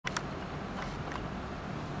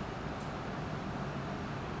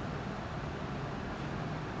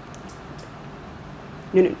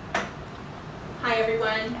Hi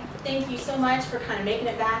everyone. Thank you so much for kind of making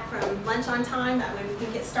it back from lunch on time. That way we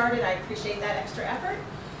can get started. I appreciate that extra effort.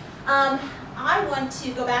 I want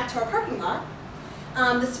to go back to our parking lot.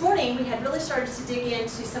 This morning we had really started to dig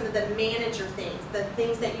into some of the manager things, the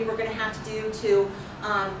things that you were going to have to do to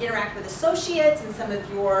interact with associates and some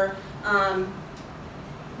of your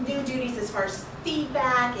new duties as far as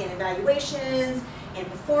feedback and evaluations and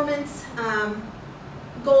performance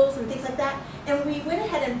goals and things like that. And we went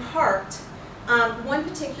ahead and parked one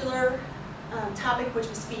particular topic, which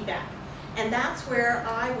was feedback. And that's where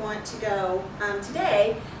I want to go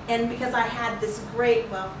today. And because I had this great,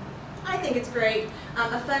 well, I think it's great,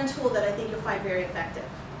 a fun tool that I think you'll find very effective.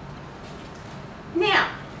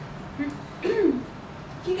 Now, if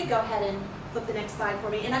you could go ahead and flip the next slide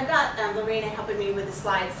for me. And I've got Lorena helping me with the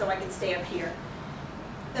slides so I can stay up here.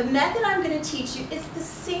 The method I'm going to teach you is the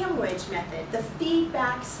sandwich method, the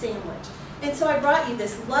feedback sandwich. And so I brought you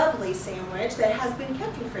this lovely sandwich that has been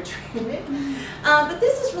kept refrigerated. But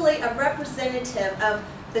this is really a representative of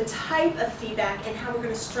the type of feedback and how we're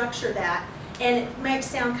going to structure that. And it might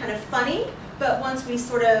sound kind of funny, but once we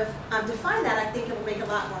sort of define that, I think it will make a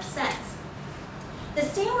lot more sense. The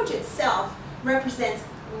sandwich itself represents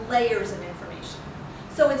layers of information.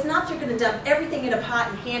 So it's not that you're going to dump everything in a pot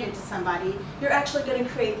and hand it to somebody. You're actually going to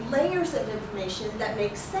create layers of information that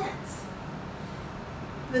make sense.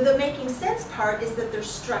 The making sense part is that there's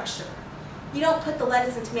structure. You don't put the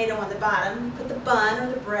lettuce and tomato on the bottom. You put the bun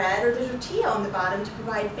or the bread or the tortilla on the bottom to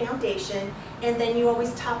provide foundation, and then you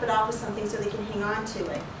always top it off with something so they can hang on to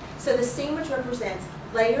it. So the sandwich represents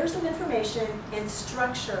layers of information and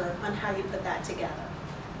structure on how you put that together.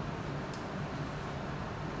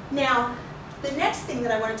 Now, the next thing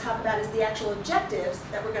that I want to talk about is the actual objectives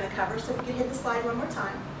that we're going to cover. So if you could hit the slide one more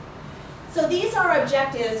time. So these are our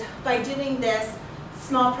objectives by doing this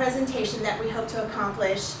small presentation that we hope to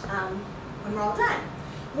accomplish when we're all done.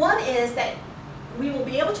 One is that we will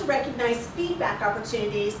be able to recognize feedback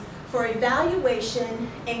opportunities for evaluation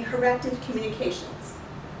and corrective communications.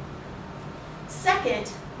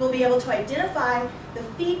 Second, we'll be able to identify the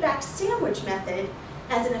feedback sandwich method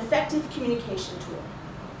as an effective communication tool.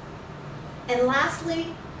 And lastly,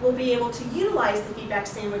 we'll be able to utilize the feedback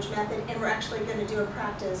sandwich method, and we're actually going to do a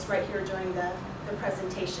practice right here during the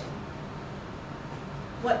presentation.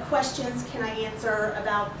 What questions can I answer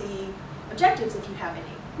about the objectives if you have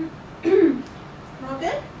any? We're all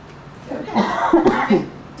good? Okay.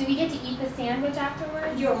 Do we get to eat the sandwich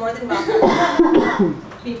afterwards? You're more than welcome.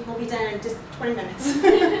 We'll be done in just 20 minutes.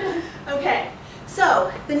 Okay,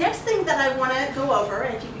 so the next thing that I want to go over,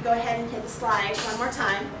 and if you could go ahead and hit the slide one more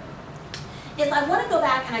time, is I want to go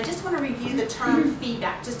back and I just want to review the term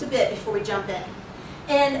feedback just a bit before we jump in.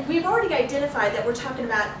 And we've already identified that we're talking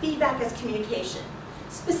about feedback as communication.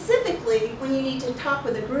 Specifically, when you need to talk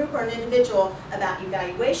with a group or an individual about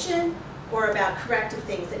evaluation or about corrective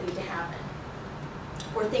things that need to happen,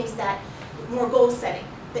 or things that, more goal setting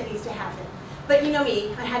that needs to happen. But you know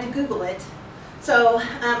me, I had to Google it. So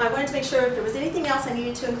I wanted to make sure if there was anything else I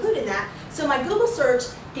needed to include in that. So my Google search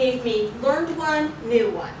gave me learned one, new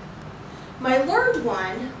one. My learned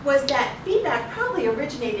one was that feedback probably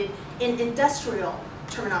originated in industrial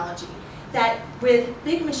terminology. That with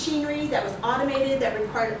big machinery that was automated, that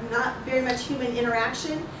required not very much human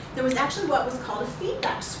interaction, there was actually what was called a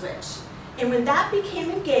feedback switch. And when that became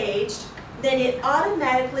engaged, then it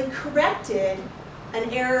automatically corrected an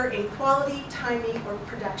error in quality, timing, or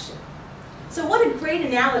production. So what a great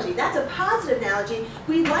analogy. That's a positive analogy.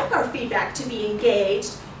 We like our feedback to be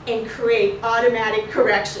engaged and create automatic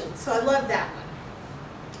correction. So I love that one.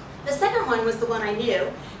 The second one was the one I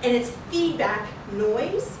knew, and it's feedback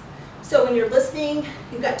noise. So when you're listening,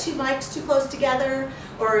 you've got two mics too close together,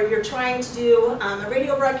 or you're trying to do a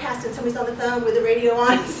radio broadcast and somebody's on the phone with the radio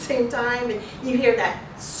on at the same time, and you hear that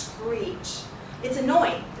screech. It's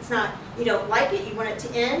annoying. It's not, you don't like it, you want it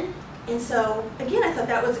to end. And so, again, I thought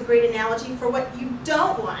that was a great analogy for what you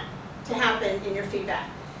don't want to happen in your feedback.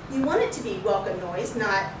 You want it to be welcome noise,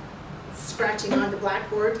 not scratching on the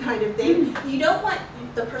blackboard kind of thing. You don't want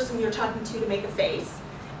the person you're talking to make a face,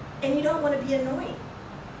 and you don't want to be annoying.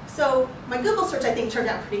 So my Google search, I think, turned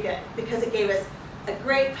out pretty good because it gave us a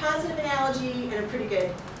great positive analogy and a pretty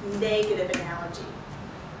good negative analogy.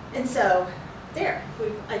 And so there,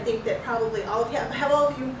 I think that probably all of you, have all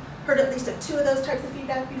of you heard at least of two of those types of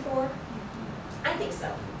feedback before? I think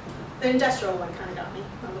so. The industrial one kind of got me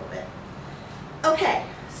a little bit. Okay,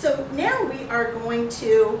 so now we are going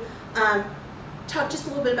to talk just a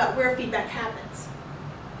little bit about where feedback happens.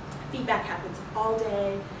 Feedback happens all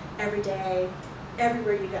day, every day,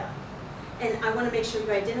 everywhere you go. And I want to make sure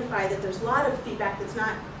you identify that there's a lot of feedback that's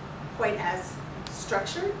not quite as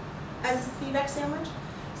structured as a feedback sandwich.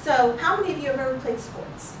 So how many of you have ever played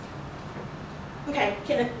sports? Okay,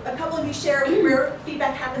 can a couple of you share where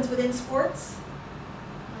feedback happens within sports?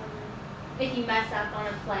 If you mess up on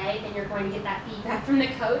a play, then you're going to get that feedback from the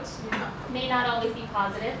coach. It may not always be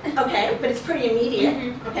positive. Okay, but it's pretty immediate.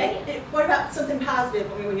 Mhm. Okay, what about something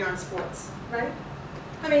positive when you're on sports, right?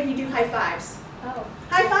 How many of you do high fives? Oh.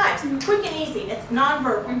 High fives, quick and easy, it's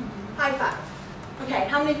nonverbal. Mhm. High five. Okay,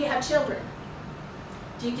 how many of you have children?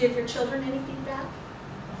 Do you give your children any feedback?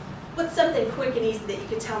 What's something quick and easy that you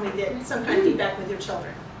could tell me that some kind of feedback with your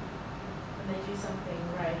children? When they do something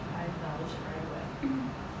right, I acknowledge it right away.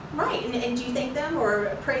 Right, and do you thank them or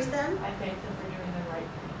praise them? I thank them for doing the right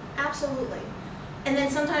thing. Absolutely. And then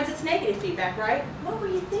sometimes it's negative feedback, right? What were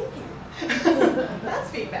you thinking? That's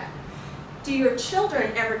feedback. Do your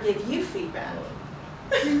children ever give you feedback?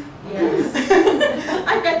 Yes.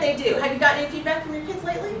 I bet they do. Have you gotten any feedback from your kids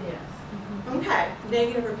lately? Yes. Okay,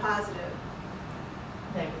 negative or positive?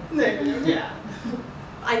 Negative. Negative, yeah.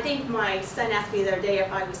 I think my son asked me the other day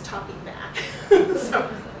if I was talking back. So,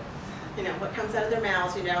 you know, what comes out of their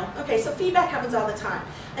mouths, you know. Okay, so feedback happens all the time.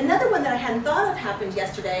 Another one that I hadn't thought of happened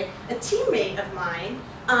yesterday. A teammate of mine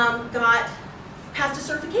got passed a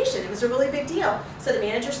certification. It was a really big deal. So the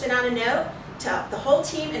manager sent out a note to the whole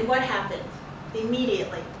team, and what happened?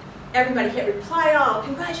 Immediately, everybody hit reply all,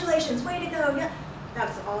 congratulations, way to go. Yeah,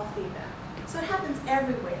 that's all feedback. So it happens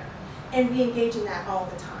everywhere, and we engage in that all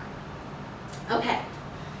the time. Okay,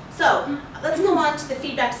 so let's go on to the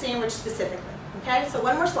feedback sandwich specifically. Okay, so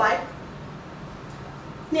one more slide.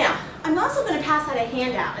 Now, I'm also going to pass out a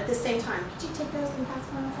handout at the same time. Could you take those and pass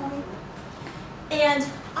them on for me? And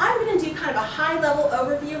I'm going to do kind of a high-level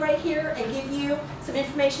overview right here and give you some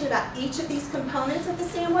information about each of these components of the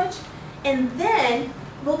sandwich. And then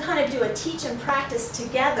we'll kind of do a teach and practice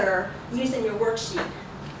together using your worksheet.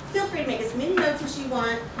 Feel free to make as many notes as you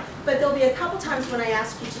want, but there'll be a couple times when I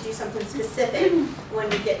ask you to do something specific when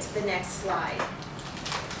we get to the next slide.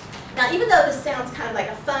 Now, even though this sounds kind of like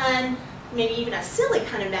a fun, maybe even a silly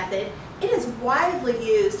kind of method, it is widely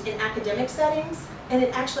used in academic settings, and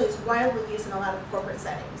it actually is widely used in a lot of corporate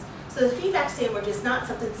settings. So the feedback sandwich is not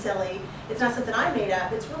something silly. It's not something I made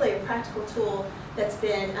up. It's really a practical tool that's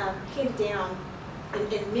been handed down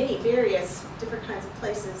in many various different kinds of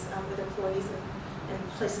places with employees and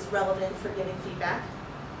places relevant for giving feedback.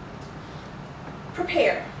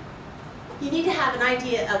 Prepare. You need to have an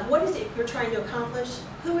idea of what is it you're trying to accomplish,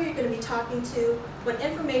 who are you going to be talking to, what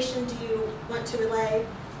information do you want to relay,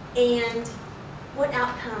 and what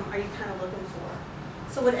outcome are you kind of looking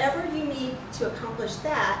for. So whatever you need to accomplish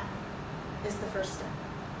that is the first step.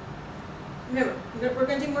 Remember, we're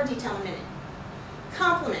going to do more detail in a minute.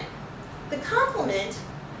 Compliment. The compliment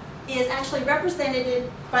is actually represented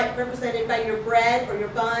by your bread or your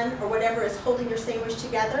bun or whatever is holding your sandwich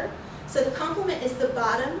together. So the compliment is the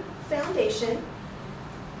bottom foundation,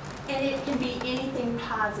 and it can be anything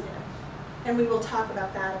positive. And we will talk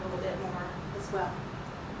about that a little bit more as well.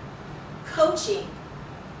 Coaching,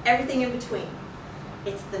 everything in between.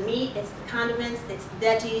 It's the meat, it's the condiments, it's the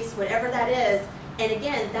veggies, whatever that is. And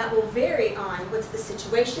again, that will vary on what's the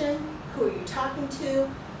situation, who are you talking to,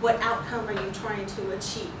 what outcome are you trying to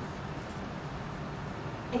achieve.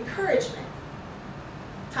 Encouragement,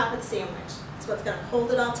 top of the sandwich. It's what's going to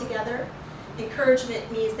hold it all together.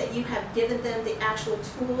 Encouragement means that you have given them the actual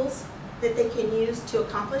tools that they can use to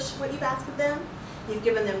accomplish what you've asked of them. You've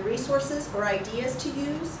given them resources or ideas to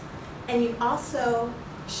use, and you've also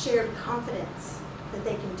shared confidence that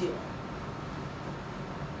they can do it.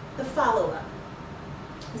 The follow-up.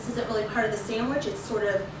 This isn't really part of the sandwich. It's sort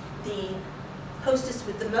of the hostess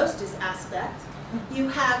with the mostest aspect. You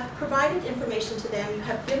have provided information to them. You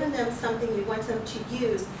have given them something you want them to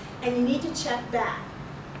use, and you need to check back.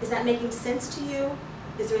 Is that making sense to you?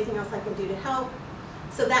 Is there anything else I can do to help?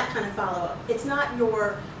 So that kind of follow-up. It's not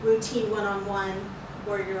your routine one-on-one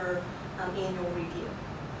or your annual review.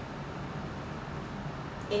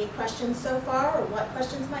 Any questions so far, or what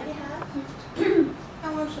questions might you have?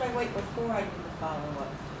 How long should I wait before I do the follow-up?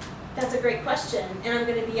 That's a great question, and I'm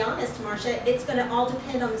going to be honest, Marcia, it's going to all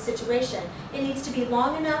depend on the situation. It needs to be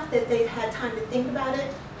long enough that they've had time to think about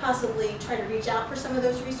it, possibly try to reach out for some of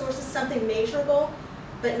those resources, something measurable,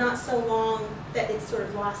 but not so long that it's sort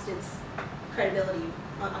of lost its credibility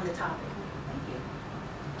on the topic. Thank you.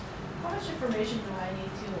 How much information do I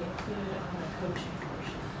need to include on the coaching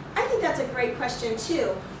portion? I think that's a great question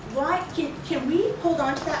too. Why can we hold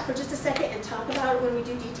on to that for just a second and talk about it when we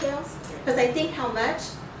do details? Because I think how much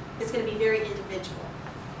is going to be very individual.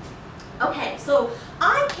 Okay, so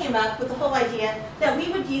I came up with the whole idea that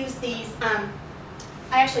we would use these. I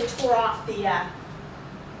actually tore off the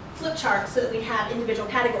flip chart so that we have individual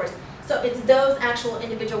categories. So it's those actual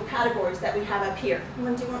individual categories that we have up here. You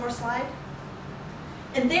want to do one more slide?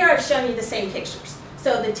 And there I've shown you the same pictures.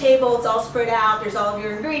 So the table, it's all spread out, there's all of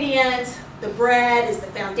your ingredients, the bread is the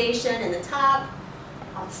foundation and the top,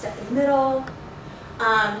 all the stuff in the middle.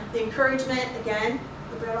 The encouragement, again,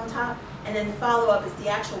 the bread on top, and then the follow-up is the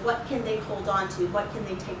actual what can they hold on to, what can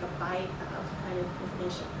they take a bite of kind of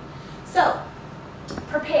information. So,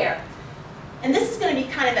 prepare. And this is going to be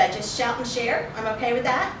kind of a just shout and share. I'm okay with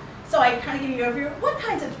that. So I kind of give you an overview. What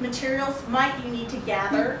kinds of materials might you need to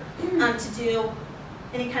gather to do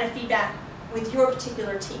any kind of feedback with your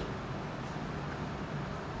particular team?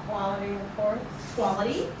 Quality reports.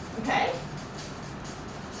 Quality, okay.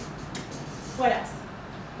 What else?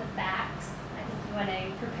 The facts. I think you want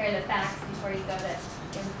to prepare the facts before you go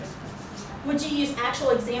to input. Would you use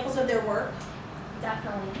actual examples of their work?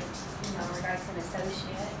 Definitely, in regards to an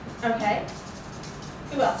associate. Okay.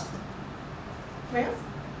 Who else? Anybody else?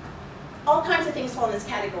 All kinds of things fall in this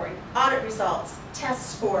category. Audit results,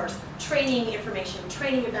 test scores, training information,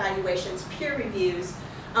 training evaluations, peer reviews,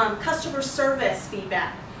 customer service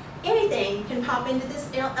feedback. Anything can pop into this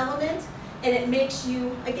element, and it makes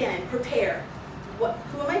you, again, prepare.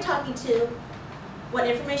 Who am I talking to? What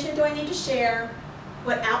information do I need to share?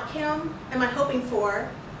 What outcome am I hoping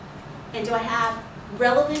for? And do I have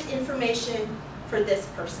relevant information for this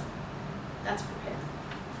person? That's prepare.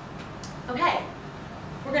 Okay,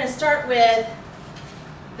 we're going to start with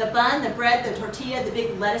the bun, the bread, the tortilla, the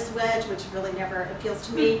big lettuce wedge, which really never appeals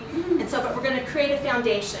to me. And so, but we're going to create a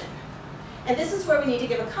foundation. And this is where we need to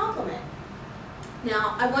give a compliment.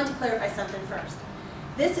 Now, I want to clarify something first.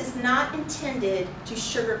 This is not intended to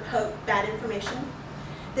sugarcoat bad information.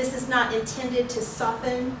 This is not intended to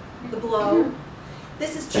soften the blow.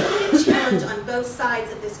 This is truly a challenge on both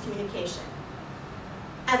sides of this communication.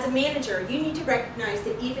 As a manager, you need to recognize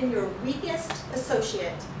that even your weakest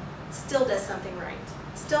associate still does something right,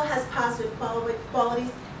 still has positive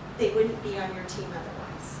qualities. They wouldn't be on your team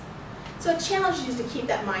otherwise. So it challenges you to keep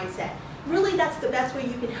that mindset. Really, that's the best way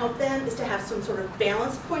you can help them, is to have some sort of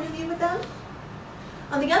balanced point of view with them.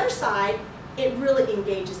 On the other side, it really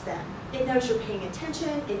engages them. It knows you're paying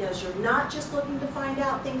attention. It knows you're not just looking to find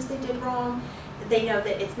out things they did wrong. They know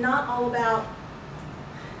that it's not all about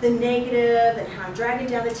the negative and how I'm dragging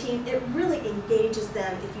down the team. It really engages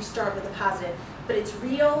them if you start with a positive. But it's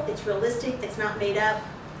real, it's realistic, it's not made up.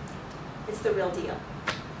 It's the real deal.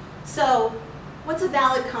 So, what's a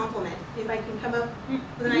valid compliment? Anybody can come up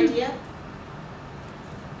with an idea?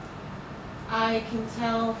 I can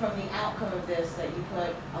tell from the outcome of this that you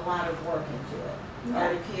put a lot of work into it. Okay.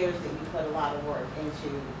 Or it appears that you put a lot of work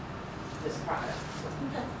into this product.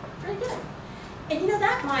 Okay, very good. And you know,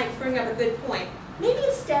 that might bring up a good point. Maybe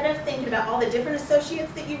instead of thinking about all the different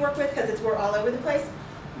associates that you work with, because we're all over the place,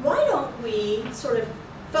 why don't we sort of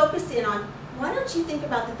focus in on, why don't you think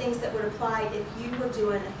about the things that would apply if you were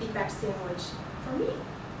doing a feedback sandwich for me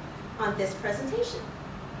on this presentation?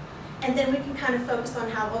 And then we can kind of focus on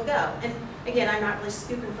how we'll go. And again, I'm not really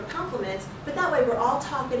scooping for compliments, but that way we're all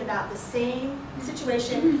talking about the same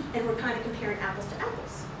situation and we're kind of comparing apples to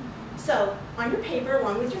apples. So on your paper,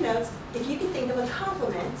 along with your notes, if you can think of a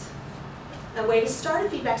compliment, a way to start a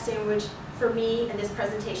feedback sandwich for me and this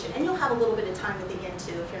presentation. And you'll have a little bit of time at the end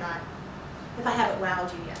too if I haven't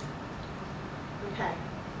wowed you yet. Okay.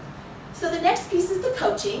 So the next piece is the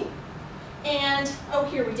coaching. And, oh,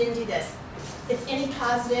 here, we didn't do this. It's any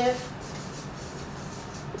positive,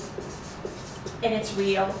 and it's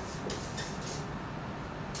real.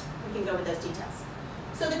 We can go over those details.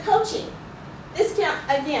 So the coaching, this can,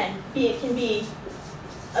 again, it can be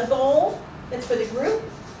a goal that's for the group.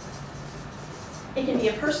 It can be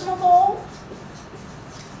a personal goal.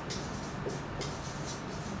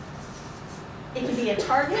 It can be a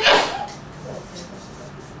target.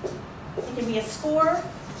 It can be a score.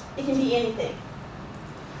 It can be anything.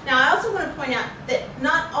 Now, I also want to point out that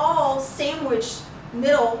not all sandwich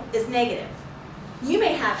middle is negative. You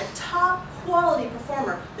may have a top quality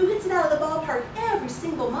performer who hits it out of the ballpark every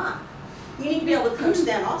single month. You need to be able to coach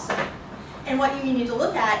them also. And what you need to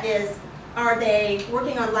look at is, are they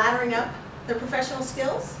working on laddering up their professional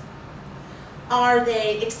skills? Are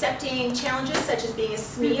they accepting challenges such as being a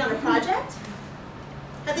SME on a project?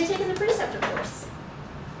 Have they taken the preceptor course?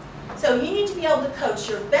 So you need to be able to coach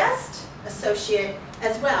your best associate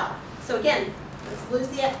as well. So again, let's lose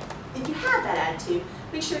the, if you have that attitude,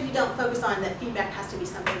 make sure you don't focus on that feedback has to be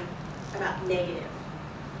something about negative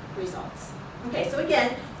results. Okay, so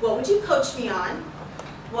again, what would you coach me on?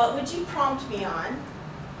 What would you prompt me on?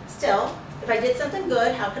 Still, if I did something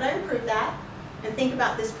good, how could I improve that? And think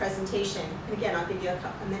about this presentation. And again, I'll give you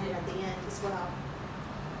a minute at the end as well.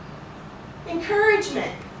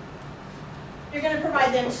 Encouragement. You're going to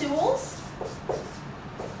provide them tools,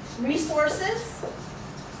 resources,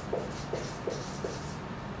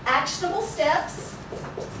 actionable steps,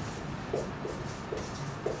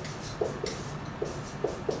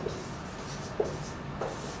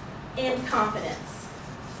 and confidence.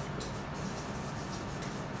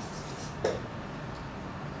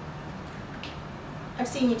 I've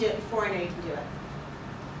seen you do it before, I know you can do it.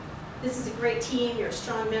 This is a great team, you're a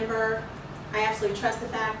strong member. I absolutely trust the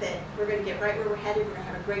fact that we're going to get right where we're headed, we're going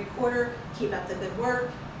to have a great quarter, keep up the good work,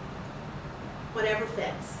 whatever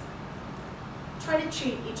fits. Try to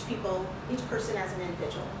treat each person as an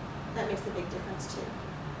individual. That makes a big difference too.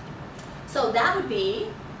 So that would be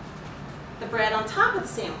the bread on top of the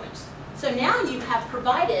sandwich. So now you have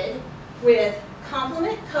provided with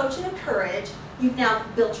compliment, coach, and encourage, you've now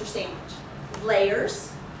built your sandwich.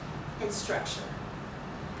 Layers and structure.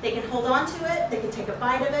 They can hold on to it, they can take a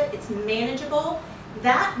bite of it, it's manageable.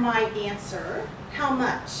 That might answer how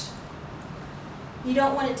much. You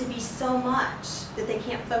don't want it to be so much that they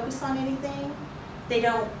can't focus on anything. You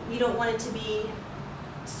don't want it to be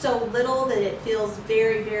so little that it feels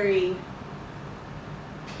very, very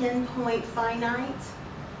pinpoint finite.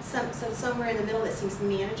 So somewhere in the middle that seems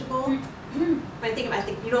manageable. When I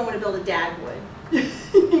think you don't want to build a Dagwood.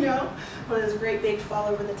 You know? One of those great big fall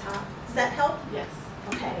over the top. Does that help? Yes.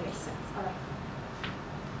 Okay, that makes sense. All right.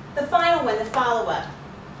 The final one, the follow-up.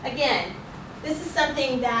 Again, this is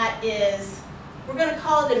something that is, we're going to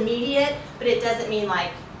call it immediate, but it doesn't mean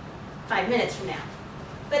like 5 minutes from now.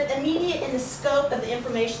 But immediate in the scope of the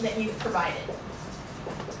information that you've provided.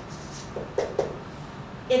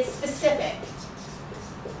 It's specific.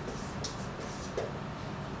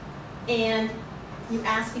 And you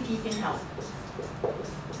ask if you can help.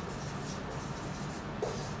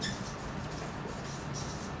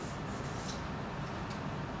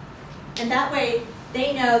 And that way,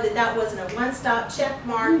 they know that that wasn't a one-stop check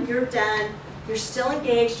mark, you're done, you're still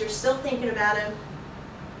engaged, you're still thinking about them.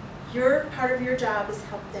 Part of your job is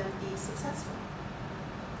help them be successful.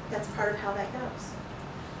 That's part of how that goes.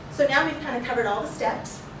 So now we've kind of covered all the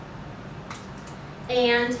steps.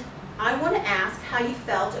 And I want to ask how you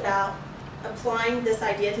felt about applying this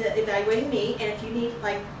idea to evaluating me. And if you need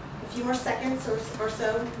like a few more seconds or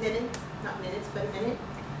so, minutes, not minutes, but a minute,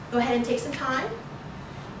 go ahead and take some time.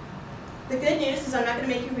 The good news is I'm not going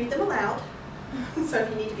to make you read them aloud. So if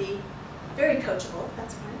you need to be very coachable,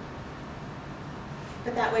 that's fine.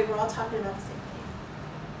 But that way we're all talking about the same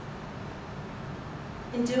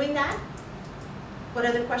thing. In doing that, what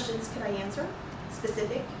other questions could I answer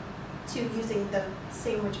specific to using the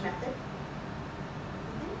sandwich method?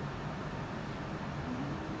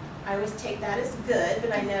 I always take that as good,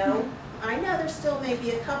 but I know there still may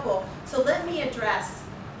be a couple. So let me address.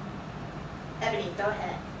 Ebony, go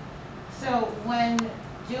ahead. So when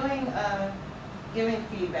doing giving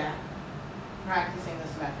feedback, practicing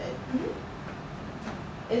this method,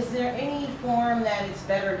 is there any form that it's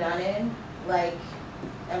better done in? Like,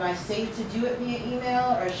 am I safe to do it via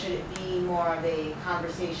email, or should it be more of a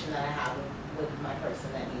conversation that I have with my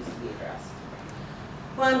person that needs to be addressed?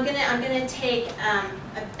 Well, I'm gonna take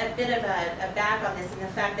a bit of a back on this, in the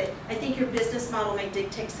fact that I think your business model may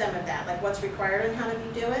dictate some of that, like what's required and how do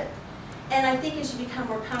you do it. And I think as you become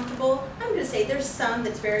more comfortable, I'm going to say there's some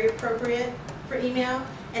that's very appropriate for email,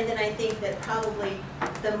 and then I think that probably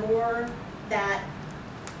the more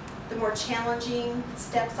challenging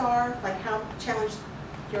steps are, like how challenged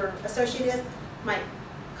your associate is, might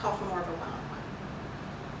call for more of a one-on-one.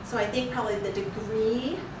 So I think probably the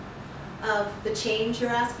degree of the change you're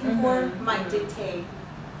asking for might dictate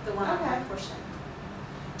the one-on-one portion.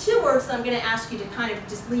 2 words that I'm going to ask you to kind of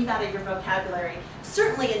just leave out of your vocabulary.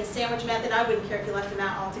 Certainly in the sandwich method, I wouldn't care if you left them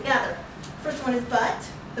out altogether. First one is but.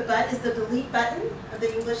 The but is the delete button of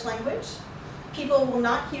the English language. People will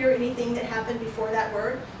not hear anything that happened before that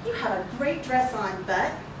word. You have a great dress on,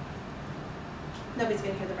 but nobody's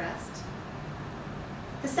going to hear the rest.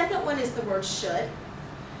 The second one is the word should.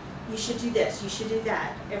 You should do this, you should do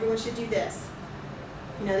that, everyone should do this.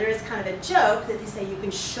 You know, there is kind of a joke that they say you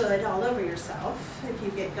can should all over yourself if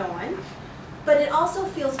you get going, but it also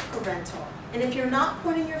feels parental. And if you're not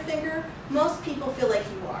pointing your finger, most people feel like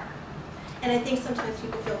you are. And I think sometimes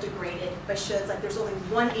people feel degraded by shoulds, like there's only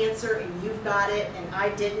one answer and you've got it and I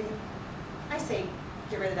didn't. I say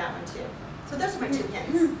get rid of that one too. So those are my 2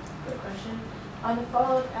 hints. Quick question. On the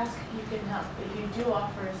follow-up, ask if you can help. If you do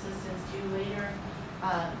offer assistance, do you later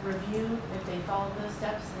review if they follow those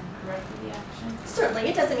steps and correct the action? Certainly.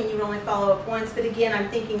 It doesn't mean you only follow up once, but again, I'm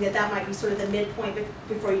thinking that that might be sort of the midpoint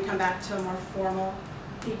before you come back to a more formal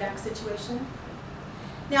feedback situation.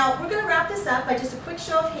 Now, we're going to wrap this up by just a quick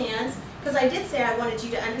show of hands. Because I did say I wanted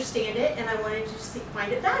you to understand it and I wanted you to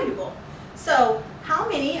find it valuable. So how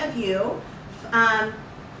many of you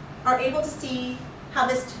are able to see how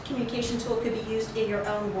this communication tool could be used in your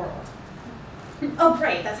own world? Oh,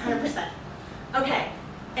 great, that's 100%. Okay,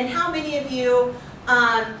 and how many of you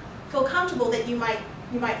feel comfortable that you might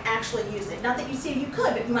actually use it? Not that you see you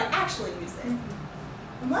could, but you might actually use it.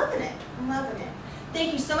 I'm loving it. I'm loving it.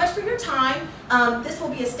 Thank you so much for your time. This will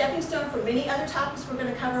be a stepping stone for many other topics we're going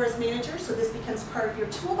to cover as managers, so this becomes part of your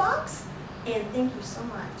toolbox. And thank you so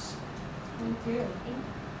much. Thank you. Thank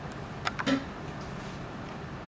you.